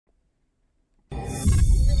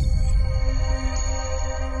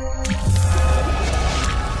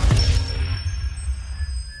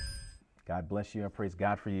bless you. I praise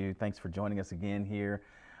God for you. Thanks for joining us again here.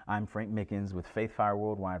 I'm Frank Mickens with Faith Fire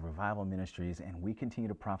Worldwide Revival Ministries, and we continue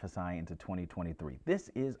to prophesy into 2023. This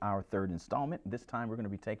is our third installment. This time we're going to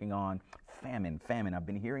be taking on famine. I've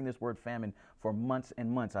been hearing this word famine for months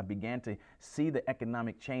and months. I began to see the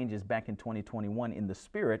economic changes back in 2021 in the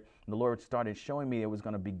spirit. The Lord started showing me it was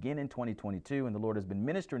going to begin in 2022, and the Lord has been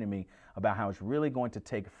ministering to me about how it's really going to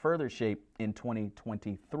take further shape in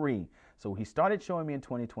 2023. So He started showing me in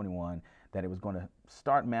 2021 that it was going to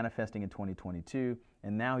start manifesting in 2022.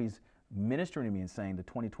 And now He's ministering to me and saying that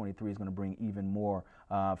 2023 is going to bring even more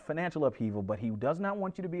financial upheaval. But He does not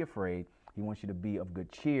want you to be afraid. He wants you to be of good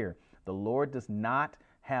cheer. The Lord does not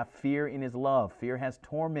have fear in His love. Fear has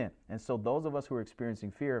torment. And so those of us who are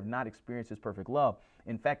experiencing fear have not experienced His perfect love.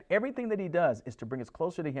 In fact, everything that He does is to bring us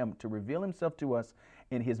closer to Him, to reveal Himself to us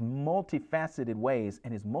in His multifaceted ways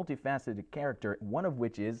and His multifaceted character, one of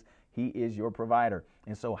which is He is your provider.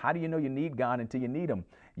 And so how do you know you need God until you need Him?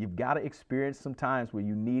 You've got to experience some times where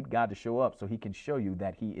you need God to show up so He can show you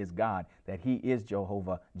that He is God, that He is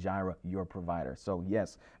Jehovah Jireh, your provider. So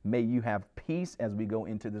yes, may you have peace as we go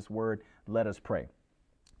into this word. Let us pray.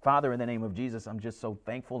 Father, in the name of Jesus, I'm just so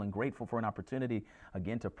thankful and grateful for an opportunity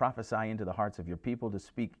again to prophesy into the hearts of your people, to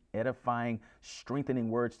speak edifying, strengthening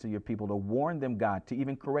words to your people, to warn them, God, to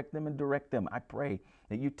even correct them and direct them. I pray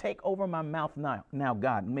that you take over my mouth now,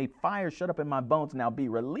 God. May fire shut up in my bones now be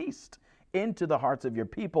released into the hearts of your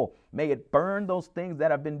people. May it burn those things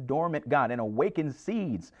that have been dormant, God, and awaken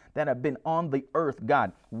seeds that have been on the earth,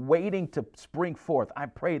 God, waiting to spring forth. I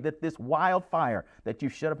pray that this wildfire that you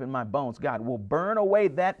shut up in my bones, God, will burn away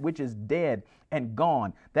that which is dead and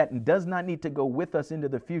gone, that does not need to go with us into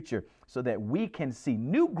the future, so that we can see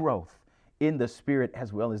new growth in the spirit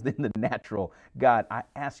as well as in the natural. God, I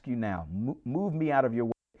ask you now, move me out of your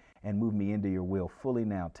way and move me into your will fully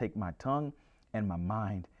now. Take my tongue and my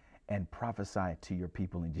mind and prophesy to your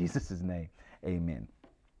people in Jesus' name. Amen.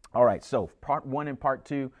 All right, so part one and part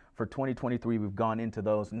two for 2023, we've gone into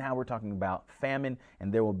those. Now we're talking about famine,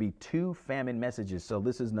 and there will be two famine messages. So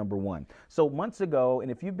this is number one. So months ago, and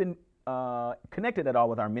if you've been connected at all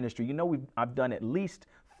with our ministry, you know I've done at least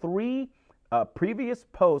three previous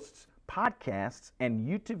posts, podcasts, and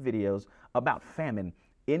YouTube videos about famine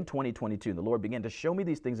in 2022. The Lord began to show me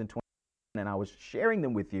these things in 2022. And I was sharing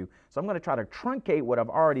them with you. So I'm going to try to truncate what I've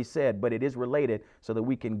already said, but it is related so that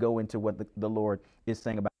we can go into what the Lord is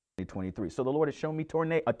saying about 2023. So the Lord has shown me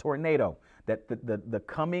a tornado, that the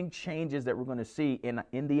coming changes that we're going to see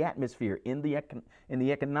in the atmosphere, in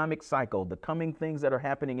the economic cycle, the coming things that are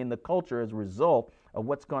happening in the culture as a result of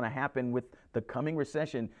what's going to happen with the coming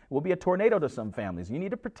recession will be a tornado to some families. You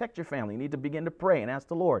need to protect your family. You need to begin to pray and ask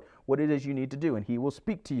the Lord what it is you need to do, and He will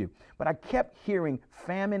speak to you. But I kept hearing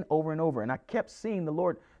famine over and over, and I kept seeing the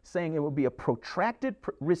Lord saying it will be a protracted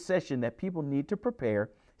recession that people need to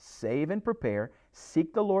prepare, save and prepare,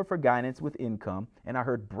 seek the Lord for guidance with income. And I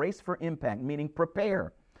heard brace for impact, meaning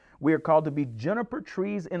prepare. We are called to be juniper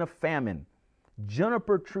trees in a famine.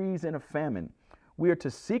 Juniper trees in a famine. We are to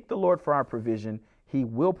seek the Lord for our provision. He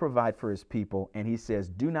will provide for His people. And He says,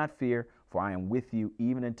 do not fear, for I am with you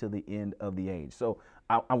even until the end of the age. So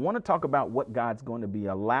I want to talk about what God's going to be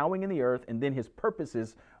allowing in the earth and then His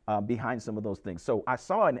purposes behind some of those things. So I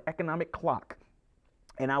saw an economic clock.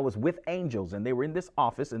 And I was with angels, and they were in this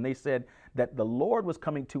office, and they said that the Lord was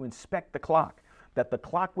coming to inspect the clock, that the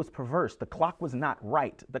clock was perverse. The clock was not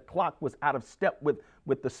right. The clock was out of step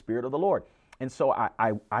with the Spirit of the Lord. And so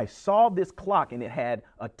I saw this clock, and it had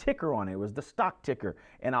a ticker on it. It was the stock ticker.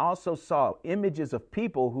 And I also saw images of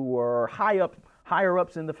people who were higher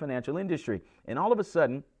ups in the financial industry. And all of a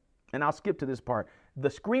sudden, and I'll skip to this part, the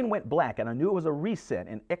screen went black, and I knew it was a reset,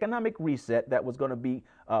 an economic reset that was going to be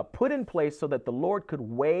put in place so that the Lord could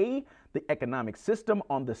weigh the economic system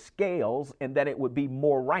on the scales and that it would be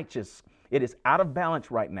more righteous. It is out of balance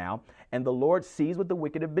right now, and the Lord sees what the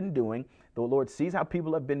wicked have been doing. The Lord sees how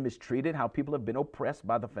people have been mistreated, how people have been oppressed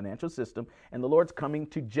by the financial system, and the Lord's coming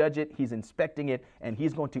to judge it. He's inspecting it, and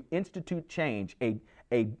He's going to institute change,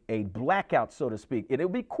 a blackout, so to speak. It'll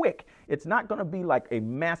be quick. It's not going to be like a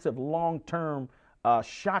massive long-term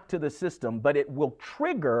shock to the system, but it will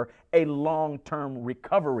trigger a long-term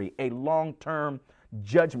recovery, a long-term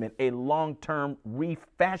judgment, a long-term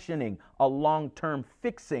refashioning, a long-term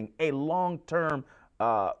fixing, a long-term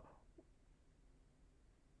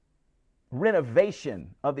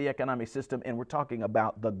renovation of the economic system. And we're talking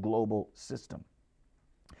about the global system.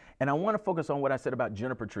 And I want to focus on what I said about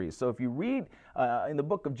juniper trees. So if you read in the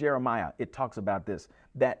book of Jeremiah, it talks about this,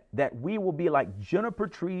 that we will be like juniper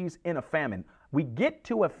trees in a famine. We get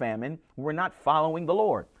to a famine, we're not following the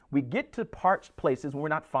Lord. We get to parched places when we're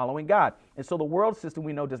not following God. And so the world system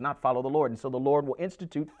we know does not follow the Lord. And so the Lord will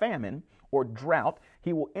institute famine or drought.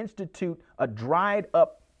 He will institute a dried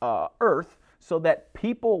up earth so that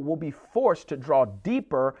people will be forced to draw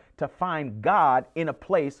deeper to find God in a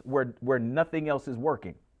place where nothing else is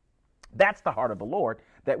working. That's the heart of the Lord,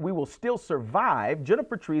 that we will still survive.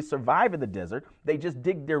 Juniper trees survive in the desert. They just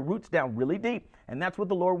dig their roots down really deep. And that's what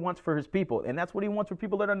the Lord wants for his people. And that's what he wants for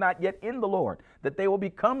people that are not yet in the Lord, that they will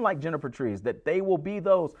become like juniper trees, that they will be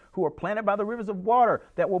those who are planted by the rivers of water,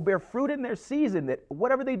 that will bear fruit in their season, that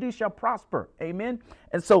whatever they do shall prosper. Amen.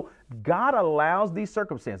 And so God allows these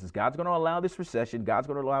circumstances. God's going to allow this recession. God's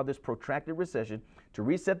going to allow this protracted recession to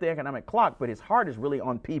reset the economic clock, but his heart is really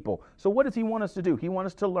on people. So what does he want us to do? He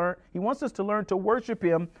wants us to learn to worship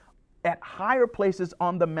him at higher places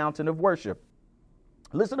on the mountain of worship.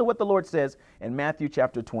 Listen to what the Lord says in Matthew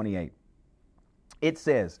chapter 28. It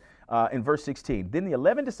says in verse 16, then the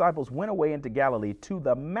 11 disciples went away into Galilee to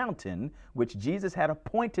the mountain which Jesus had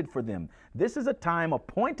appointed for them. This is a time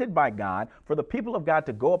appointed by God for the people of God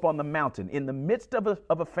to go up on the mountain in the midst of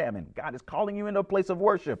a famine. God is calling you into a place of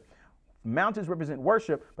worship. Mountains represent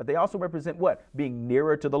worship, but they also represent what? Being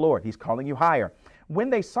nearer to the Lord. He's calling you higher.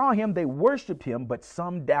 When they saw him, they worshiped him, but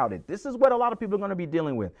some doubted. This is what a lot of people are going to be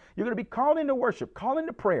dealing with. You're going to be called into worship, called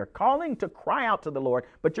into prayer, calling to cry out to the Lord,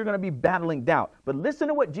 but you're going to be battling doubt. But listen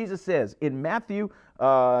to what Jesus says in Matthew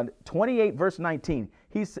 28, verse 19.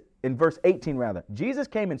 He's in verse 18, rather. Jesus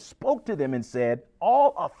came and spoke to them and said,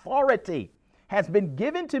 all authority has been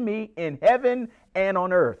given to me in heaven and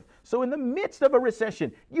on earth. So in the midst of a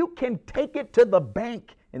recession, you can take it to the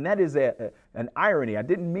bank. And that is an irony. I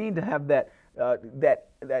didn't mean to have that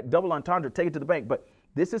double entendre, take it to the bank. But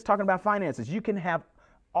this is talking about finances. You can have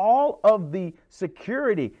all of the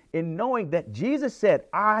security in knowing that Jesus said,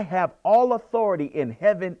 I have all authority in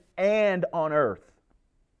heaven and on earth.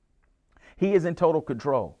 He is in total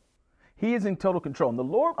control. He is in total control. And the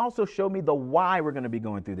Lord also showed me the why we're going to be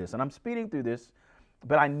going through this. And I'm speeding through this,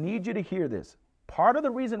 but I need you to hear this. Part of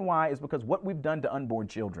the reason why is because what we've done to unborn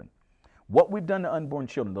children. What we've done to unborn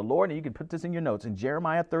children. The Lord, and you can put this in your notes, in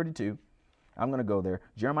Jeremiah 32. I'm going to go there.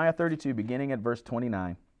 Jeremiah 32, beginning at verse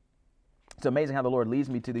 29. It's amazing how the Lord leads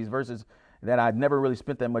me to these verses that I've never really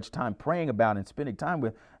spent that much time praying about and spending time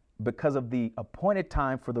with because of the appointed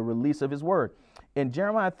time for the release of his word. In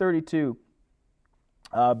Jeremiah 32,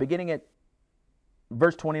 beginning at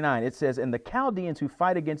verse 29, it says, and the Chaldeans who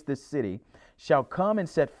fight against this city shall come and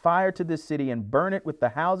set fire to this city and burn it with the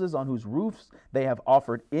houses on whose roofs they have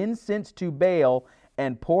offered incense to Baal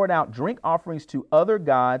and poured out drink offerings to other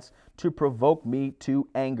gods to provoke me to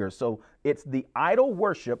anger. So it's the idol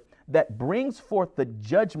worship that brings forth the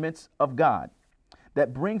judgments of God,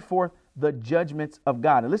 that bring forth the judgments of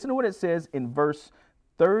God. And listen to what it says in verse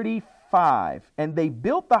 35. And they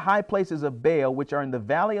built the high places of Baal, which are in the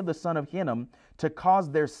valley of the son of Hinnom, to cause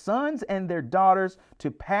their sons and their daughters to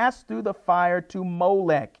pass through the fire to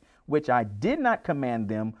Molech, which I did not command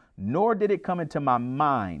them, nor did it come into my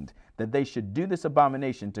mind that they should do this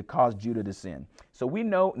abomination to cause Judah to sin. So we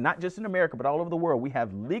know, not just in America, but all over the world, we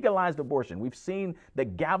have legalized abortion. We've seen the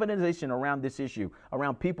galvanization around this issue,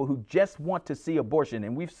 around people who just want to see abortion.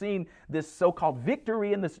 And we've seen this so-called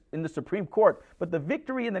victory in the Supreme Court. But the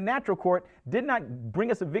victory in the natural court did not bring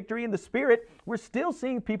us a victory in the spirit. We're still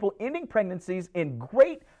seeing people ending pregnancies in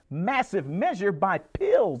great, massive measure by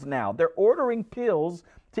pills now. They're ordering pills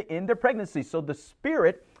to end their pregnancy. So the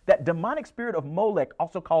spirit, that demonic spirit of Molech,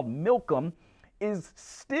 also called Milcom, is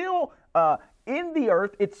still in the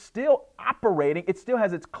earth. It's still operating. It still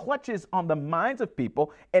has its clutches on the minds of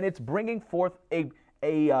people, and it's bringing forth a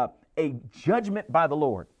judgment by the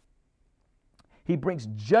Lord. He brings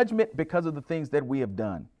judgment because of the things that we have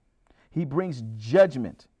done. He brings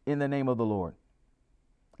judgment in the name of the Lord.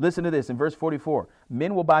 Listen to this in verse 44.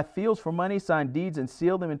 Men will buy fields for money, sign deeds, and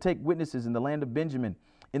seal them, and take witnesses in the land of Benjamin,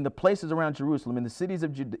 in the places around Jerusalem, in the cities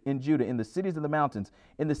of Judah, in the cities of the mountains,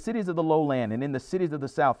 in the cities of the lowland, and in the cities of the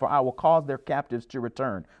south, for I will cause their captives to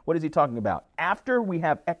return. What is he talking about? After we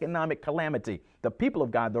have economic calamity, the people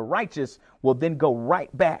of God, the righteous, will then go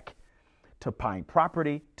right back to buying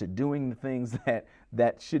property, to doing the things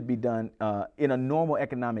that should be done in a normal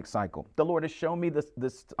economic cycle. The Lord has shown me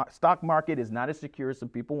the stock market is not as secure as some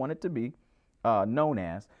people want it to be known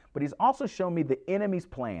as, but he's also shown me the enemy's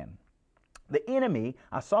plan. The enemy,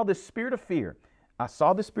 I saw this spirit of fear. I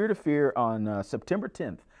saw the spirit of fear on September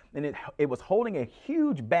 10th, and it was holding a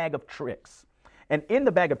huge bag of tricks. And in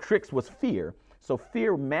the bag of tricks was fear. So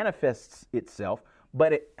fear manifests itself,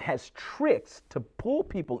 but it has tricks to pull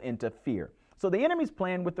people into fear. So the enemy's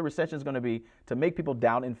plan with the recession is going to be to make people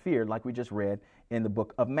doubt and fear, like we just read in the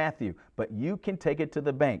book of Matthew. But you can take it to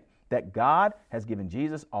the bank that God has given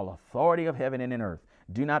Jesus all authority of heaven and in earth.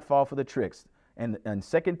 Do not fall for the tricks. And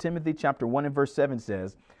 2 Timothy chapter 1 and verse 7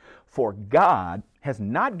 says, for God has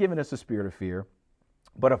not given us a spirit of fear,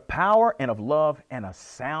 but of power and of love and a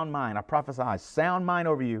sound mind. I prophesy a sound mind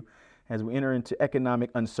over you as we enter into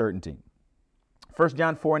economic uncertainty. 1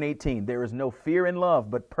 John 4 and 18, there is no fear in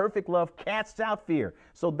love, but perfect love casts out fear.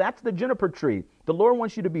 So that's the juniper tree. The Lord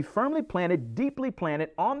wants you to be firmly planted, deeply planted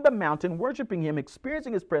on the mountain, worshiping him,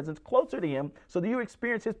 experiencing his presence closer to him so that you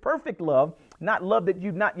experience his perfect love, not love that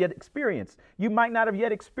you've not yet experienced. You might not have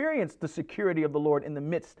yet experienced the security of the Lord in the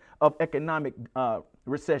midst of economic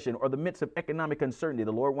recession or the midst of economic uncertainty.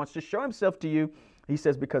 The Lord wants to show himself to you. He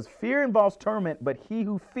says, because fear involves torment, but he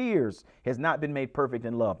who fears has not been made perfect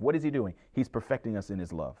in love. What is he doing? He's perfecting us in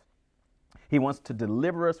his love. He wants to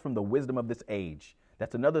deliver us from the wisdom of this age.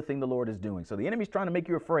 That's another thing the Lord is doing. So the enemy's trying to make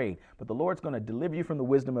you afraid, but the Lord's going to deliver you from the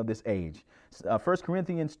wisdom of this age. 1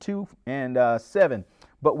 Corinthians 2 and 7.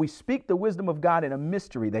 But we speak the wisdom of God in a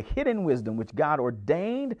mystery, the hidden wisdom which God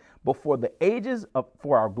ordained before the ages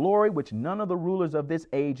for our glory, which none of the rulers of this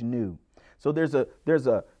age knew. So there's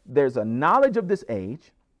a knowledge of this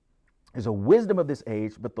age, there's a wisdom of this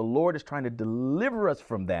age, but the Lord is trying to deliver us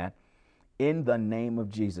from that in the name of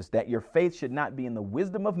Jesus, that your faith should not be in the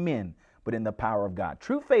wisdom of men, but in the power of God.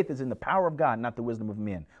 True faith is in the power of God, not the wisdom of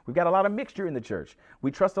men. We've got a lot of mixture in the church. We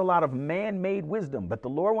trust a lot of man-made wisdom, but the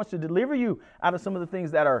Lord wants to deliver you out of some of the things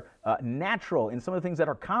that are natural and some of the things that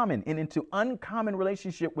are common and into uncommon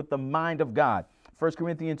relationship with the mind of God. 1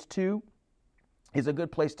 Corinthians 2 is a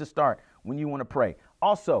good place to start when you want to pray.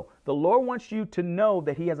 Also, the Lord wants you to know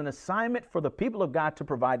that he has an assignment for the people of God to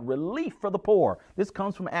provide relief for the poor. This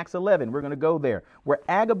comes from Acts 11. We're going to go there, where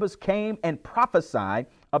Agabus came and prophesied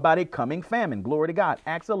about a coming famine. Glory to God.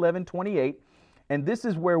 Acts 11:28. And this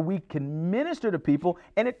is where we can minister to people,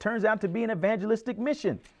 and it turns out to be an evangelistic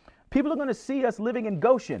mission. People are going to see us living in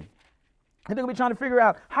Goshen, and they're going to be trying to figure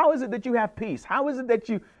out, how is it that you have peace? How is it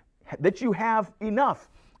that you have enough?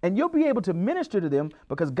 And you'll be able to minister to them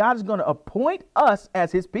because God is going to appoint us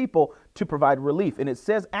as his people to provide relief. And it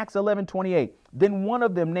says, Acts 11:28, then one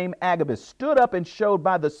of them named Agabus stood up and showed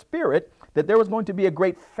by the Spirit that there was going to be a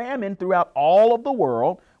great famine throughout all of the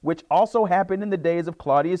world, which also happened in the days of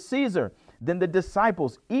Claudius Caesar. Then the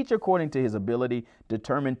disciples, each according to his ability,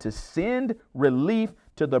 determined to send relief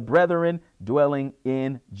to the brethren dwelling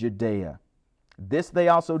in Judea. This they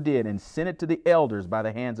also did and sent it to the elders by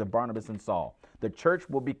the hands of Barnabas and Saul. The church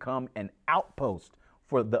will become an outpost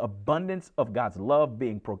for the abundance of God's love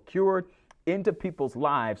being procured into people's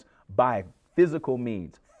lives by physical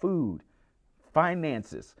means, food,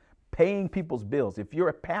 finances, paying people's bills. If you're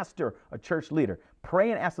a pastor, a church leader, pray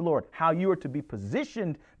and ask the Lord how you are to be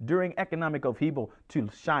positioned during economic upheaval to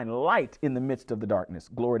shine light in the midst of the darkness.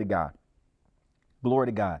 Glory to God. Glory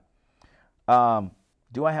to God.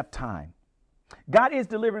 Do I have time? God is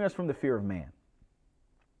delivering us from the fear of man.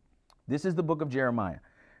 This is the book of Jeremiah,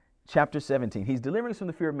 chapter 17. He's delivering us from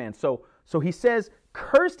the fear of man. So he says,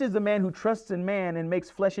 cursed is the man who trusts in man and makes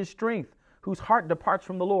flesh his strength, whose heart departs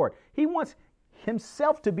from the Lord. He wants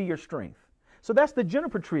himself to be your strength. So that's the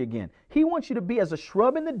juniper tree again. He wants you to be as a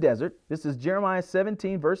shrub in the desert. This is Jeremiah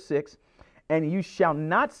 17, verse 6. And you shall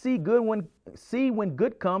not see when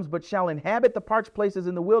good comes, but shall inhabit the parched places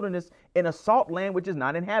in the wilderness in a salt land which is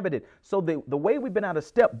not inhabited. So the way we've been out of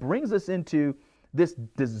step brings us into this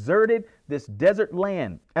desert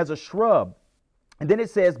land as a shrub. And then it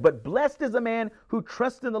says, but blessed is the man who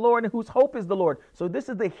trusts in the Lord and whose hope is the Lord. So this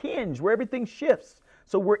is the hinge where everything shifts.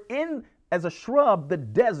 So we're in, as a shrub, the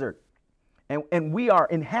desert. And we are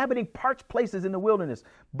inhabiting parched places in the wilderness.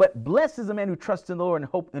 But blessed is the man who trusts in the Lord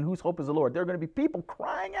and whose hope is the Lord. There are going to be people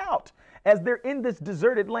crying out as they're in this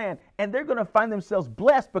deserted land. And they're going to find themselves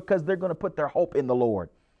blessed because they're going to put their hope in the Lord.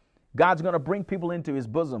 God's going to bring people into his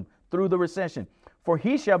bosom through the recession. For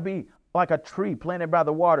he shall be like a tree planted by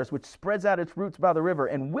the waters, which spreads out its roots by the river,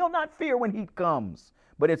 and will not fear when heat comes.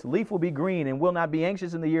 But its leaf will be green, and will not be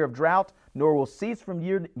anxious in the year of drought, nor will cease from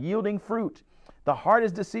yielding fruit. The heart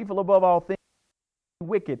is deceitful above all things,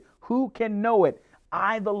 wicked. Who can know it?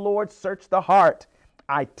 I, the Lord, search the heart.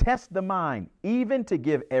 I test the mind, even to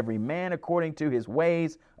give every man according to his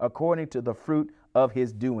ways, according to the fruit of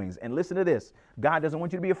his doings. And listen to this. God doesn't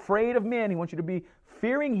want you to be afraid of men. He wants you to be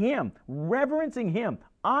fearing him, reverencing him,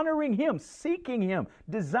 honoring him, seeking him,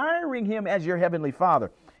 desiring him as your heavenly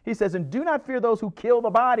Father. He says, and do not fear those who kill the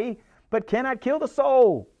body, but cannot kill the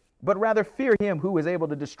soul, but rather fear him who is able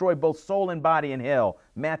to destroy both soul and body in hell.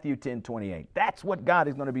 Matthew 10:28. That's what God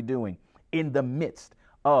is going to be doing in the midst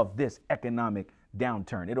of this economic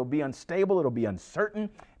downturn. It'll be unstable. It'll be uncertain.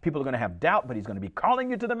 People are going to have doubt, but he's going to be calling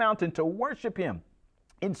you to the mountain to worship him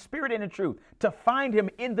in spirit and in truth, to find him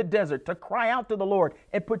in the desert, to cry out to the Lord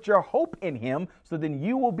and put your hope in him, so then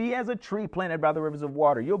you will be as a tree planted by the rivers of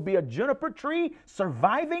water. You'll be a juniper tree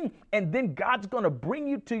surviving, and then God's going to bring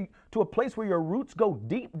you to a place where your roots go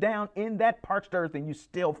deep down in that parched earth, and you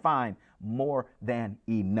still find more than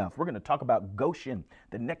enough. We're going to talk about Goshen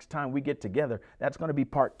the next time we get together. That's going to be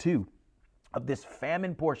part 2 of this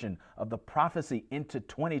famine portion of the prophecy into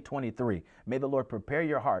 2023. May the Lord prepare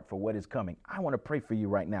your heart for what is coming. I want to pray for you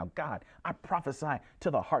right now. God, I prophesy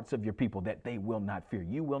to the hearts of your people that they will not fear.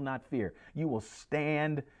 You will not fear. You will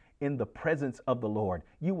stand in the presence of the Lord.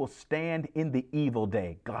 You will stand in the evil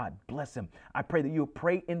day. God bless him. I pray that you'll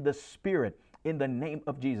pray in the spirit. In the name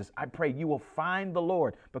of Jesus, I pray you will find the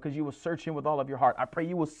Lord because you will search him with all of your heart. I pray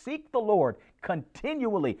you will seek the Lord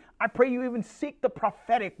continually. I pray you even seek the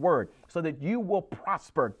prophetic word so that you will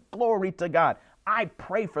prosper. Glory to God. I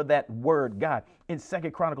pray for that word, God, in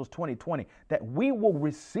 2 Chronicles 20:20, that we will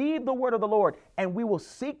receive the word of the Lord and we will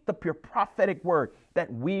seek the pure prophetic word,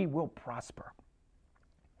 that we will prosper.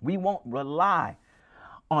 We won't rely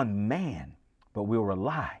on man, but we'll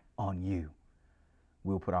rely on you.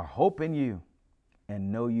 We'll put our hope in you and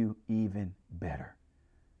know you even better.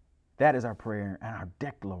 That is our prayer and our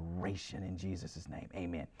declaration in Jesus' name.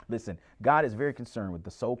 Amen. Listen, God is very concerned with the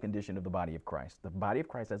soul condition of the body of Christ. The body of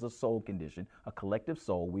Christ has a soul condition, a collective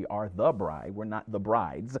soul. We are the bride. We're not the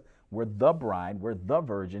brides. We're the bride. We're the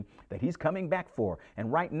virgin that he's coming back for.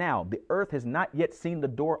 And right now, the earth has not yet seen the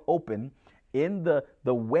door open in the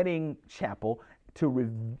wedding chapel to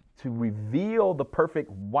reveal the perfect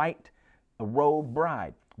white robed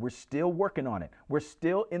bride. We're still working on it. We're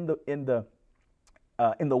still in the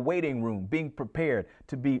waiting room, being prepared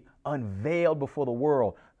to be unveiled before the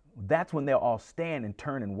world. That's when they'll all stand and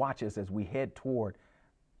turn and watch us as we head toward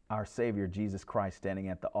our Savior, Jesus Christ, standing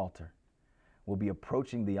at the altar. We'll be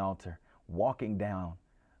approaching the altar, walking down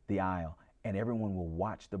the aisle, and everyone will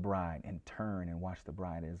watch the bride and turn and watch the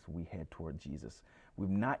bride as we head toward Jesus. We've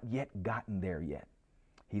not yet gotten there yet.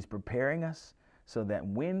 He's preparing us so that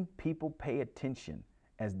when people pay attention,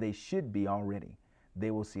 as they should be already,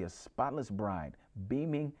 they will see a spotless bride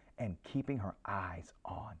beaming and keeping her eyes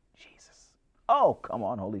on Jesus. Oh, come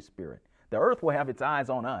on, Holy Spirit. The earth will have its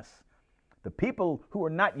eyes on us. The people who are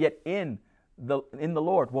not yet in the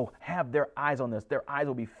Lord will have their eyes on us. Their eyes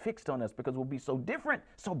will be fixed on us because we'll be so different,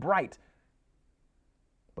 so bright.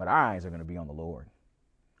 But our eyes are going to be on the Lord.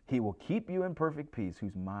 He will keep you in perfect peace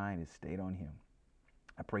whose mind is stayed on him.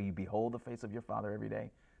 I pray you behold the face of your Father every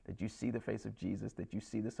day, that you see the face of Jesus, that you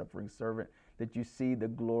see the suffering servant, that you see the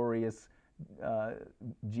glorious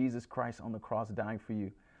Jesus Christ on the cross dying for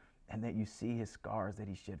you, and that you see his scars that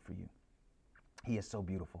he shed for you. He is so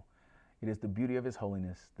beautiful. It is the beauty of his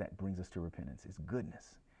holiness that brings us to repentance, his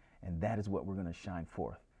goodness. And that is what we're going to shine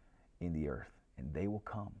forth in the earth. And they will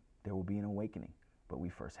come. There will be an awakening. But we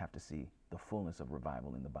first have to see the fullness of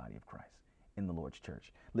revival in the body of Christ, in the Lord's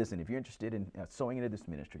church. Listen, if you're interested in sowing into this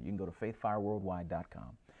ministry, you can go to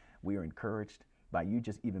faithfireworldwide.com. We are encouraged by you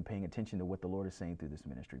just even paying attention to what the Lord is saying through this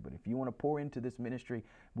ministry. But if you want to pour into this ministry,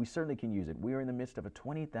 we certainly can use it. We are in the midst of a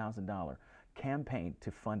 $20,000 campaign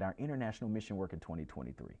to fund our international mission work in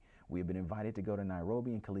 2023. We have been invited to go to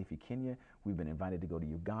Nairobi and Kilifi, Kenya. We've been invited to go to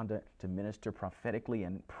Uganda to minister prophetically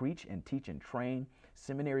and preach and teach and train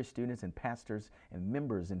seminary students and pastors and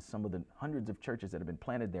members in some of the hundreds of churches that have been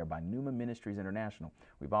planted there by Numa Ministries International.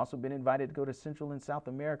 We've also been invited to go to Central and South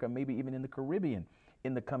America, maybe even in the Caribbean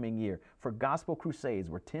in the coming year for gospel crusades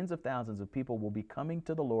where tens of thousands of people will be coming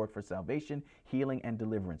to the Lord for salvation, healing, and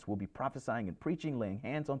deliverance. We'll be prophesying and preaching, laying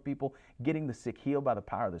hands on people, getting the sick healed by the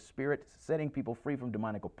power of the Spirit, setting people free from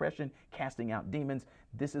demonic oppression, casting out demons.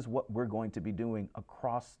 This is what we're going to be doing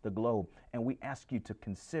across the globe. And we ask you to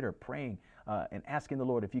consider praying and asking the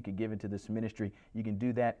Lord if you could give into this ministry. You can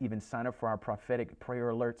do that. Even sign up for our prophetic prayer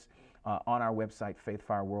alerts on our website,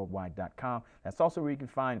 faithfireworldwide.com. That's also where you can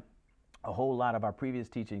find a whole lot of our previous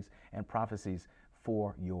teachings and prophecies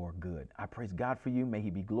for your good. I praise God for you. May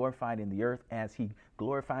he be glorified in the earth as he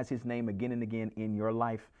glorifies his name again and again in your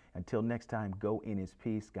life. Until next time, go in his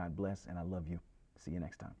peace. God bless, and I love you. See you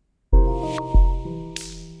next time.